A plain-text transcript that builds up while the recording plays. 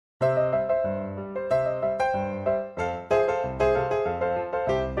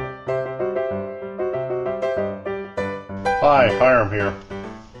Hi, Hiram here.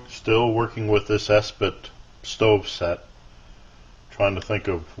 Still working with this Esbit stove set. Trying to think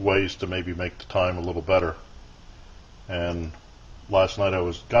of ways to maybe make the time a little better. And last night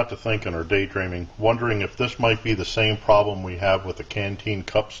I got to thinking or daydreaming, wondering if this might be the same problem we have with the canteen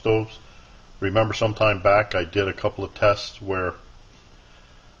cup stoves. Remember sometime back I did a couple of tests where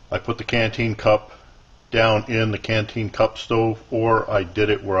I put the canteen cup down in the canteen cup stove, or I did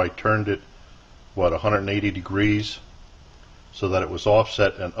it where I turned it 180 degrees so that it was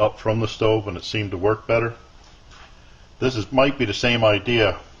offset and up from the stove, and it seemed to work better. This might be the same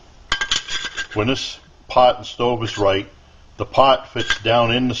idea. When this pot and stove is right, the pot fits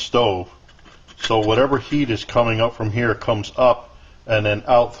down in the stove, so whatever heat is coming up from here comes up and then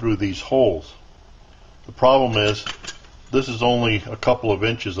out through these holes. The problem is this is only a couple of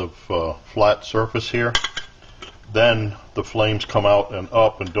inches of flat surface here. Then the flames come out and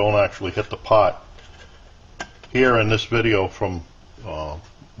up and don't actually hit the pot. Here in this video from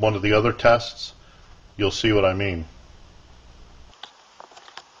one of the other tests, you'll see what I mean.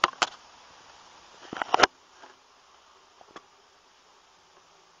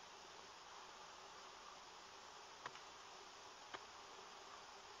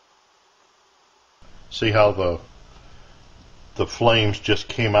 See how the flames just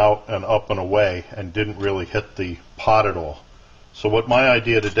came out and up and away and didn't really hit the pot at all. So what my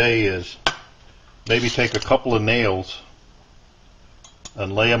idea today is, maybe take a couple of nails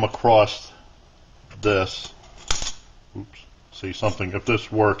and lay them across this. Oops, see something, if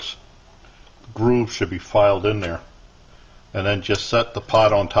this works, the groove should be filed in there. And then just set the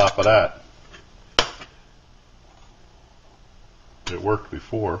pot on top of that. It worked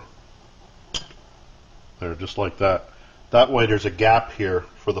before. There, just like that. That way there's a gap here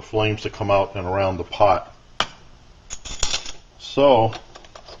for the flames to come out and around the pot. So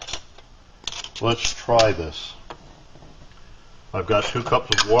let's try this. I've got 2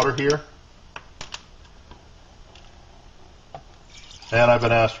 cups of water here. And I've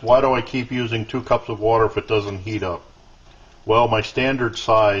been asked, why do I keep using 2 cups of water if it doesn't heat up? Well, my standard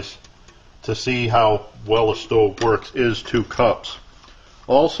size to see how well a stove works is 2 cups.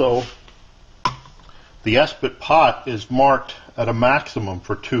 Also, the Esbit pot is marked at a maximum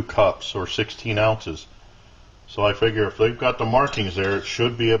for 2 cups or 16 ounces. So I figure if they've got the markings there, it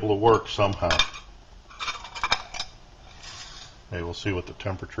should be able to work somehow. Okay, we'll see what the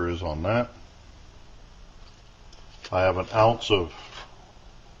temperature is on that. I have 1 ounce of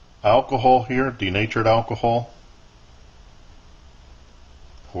alcohol here, denatured alcohol.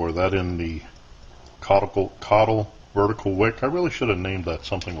 Pour that in the Cottle Vertical Wick. I really should have named that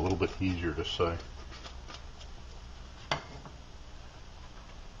something a little bit easier to say.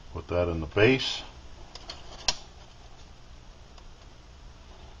 Put that in the base.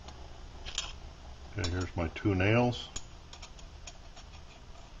 Okay, here's my 2 nails.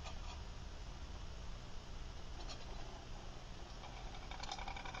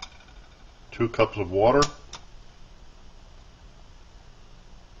 Two cups of water.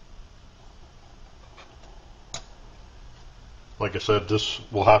 Like I said, this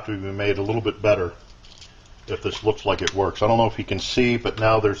will have to be made a little bit better if this looks like it works. I don't know if you can see, but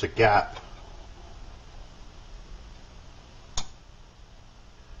now there's a gap.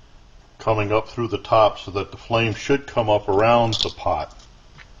 Coming up through the top so that the flame should come up around the pot.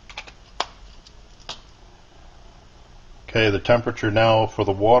 Okay, the temperature now for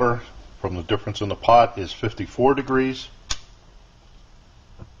the water from the difference in the pot is 54 degrees.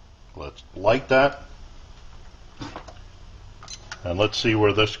 Let's light that. And let's see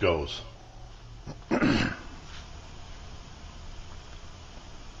where this goes.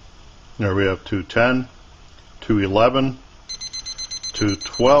 210, 211,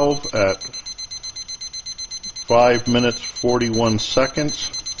 212 at 5 minutes 41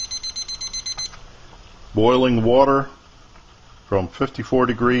 seconds. Boiling water from 54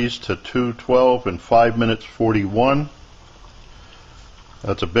 degrees to 212 in 5 minutes 41.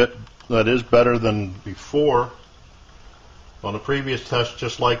 That is better than before. On a previous test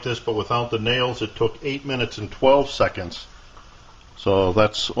just like this, but without the nails, it took 8 minutes and 12 seconds. So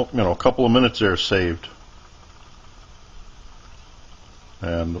that's, a couple of minutes there saved.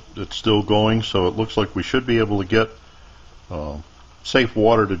 And it's still going, so it looks like we should be able to get safe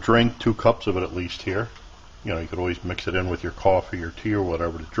water to drink, 2 cups of it at least here. You could always mix it in with your coffee or tea or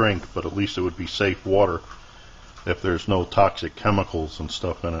whatever to drink, but at least it would be safe water if there's no toxic chemicals and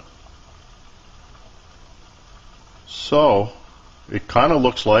stuff in it. So it kind of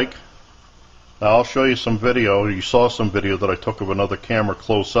looks like, now I'll show you some video. You saw some video that I took of another camera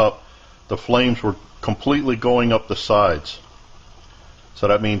close up. The flames were completely going up the sides. So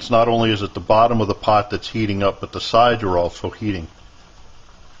that means not only is it the bottom of the pot that's heating up, but the sides are also heating.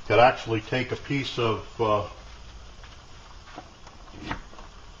 Could actually take a piece of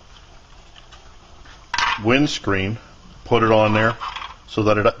windscreen, put it on there so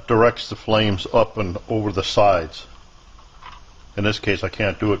that it directs the flames up and over the sides. In this case I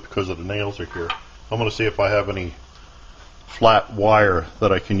can't do it because of the nails are here. I'm going to see if I have any flat wire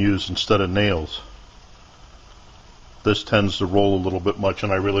that I can use instead of nails. This tends to roll a little bit much,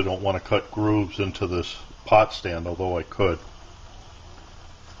 and I really don't want to cut grooves into this pot stand, although I could.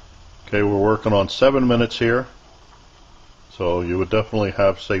 Okay, we're working on 7 minutes here, so you would definitely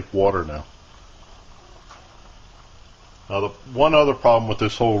have safe water now. Now, the one other problem with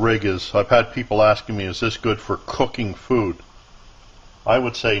this whole rig is I've had people asking me, is this good for cooking food? I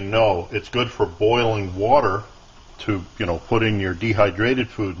would say no. It's good for boiling water to, put in your dehydrated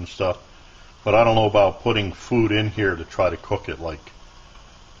food and stuff. But I don't know about putting food in here to try to cook it, like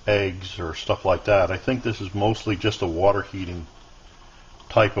eggs or stuff like that. I think this is mostly just a water heating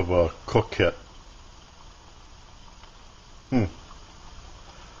type of a cook kit. Kind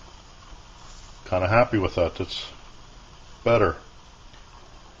of happy with that. It's better.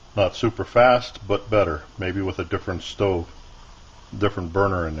 Not super fast, but better. Maybe with a different stove, different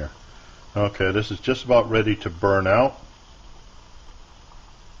burner in there. Okay, this is just about ready to burn out.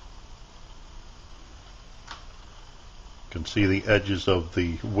 You can see the edges of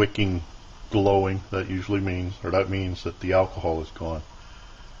the wicking glowing. That usually means, or that means that the alcohol is gone.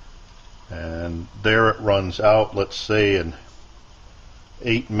 And there it runs out, let's say in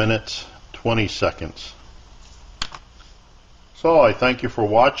 8 minutes 20 seconds. So I thank you for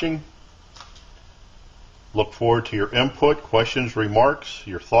watching. Look forward to your input, questions, remarks,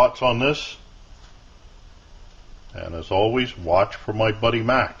 your thoughts on this. And as always, watch for my buddy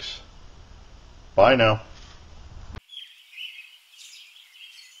Max. Bye now.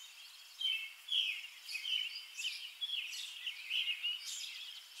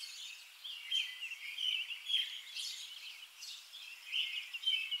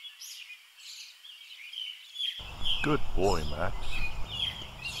 Good boy, Max.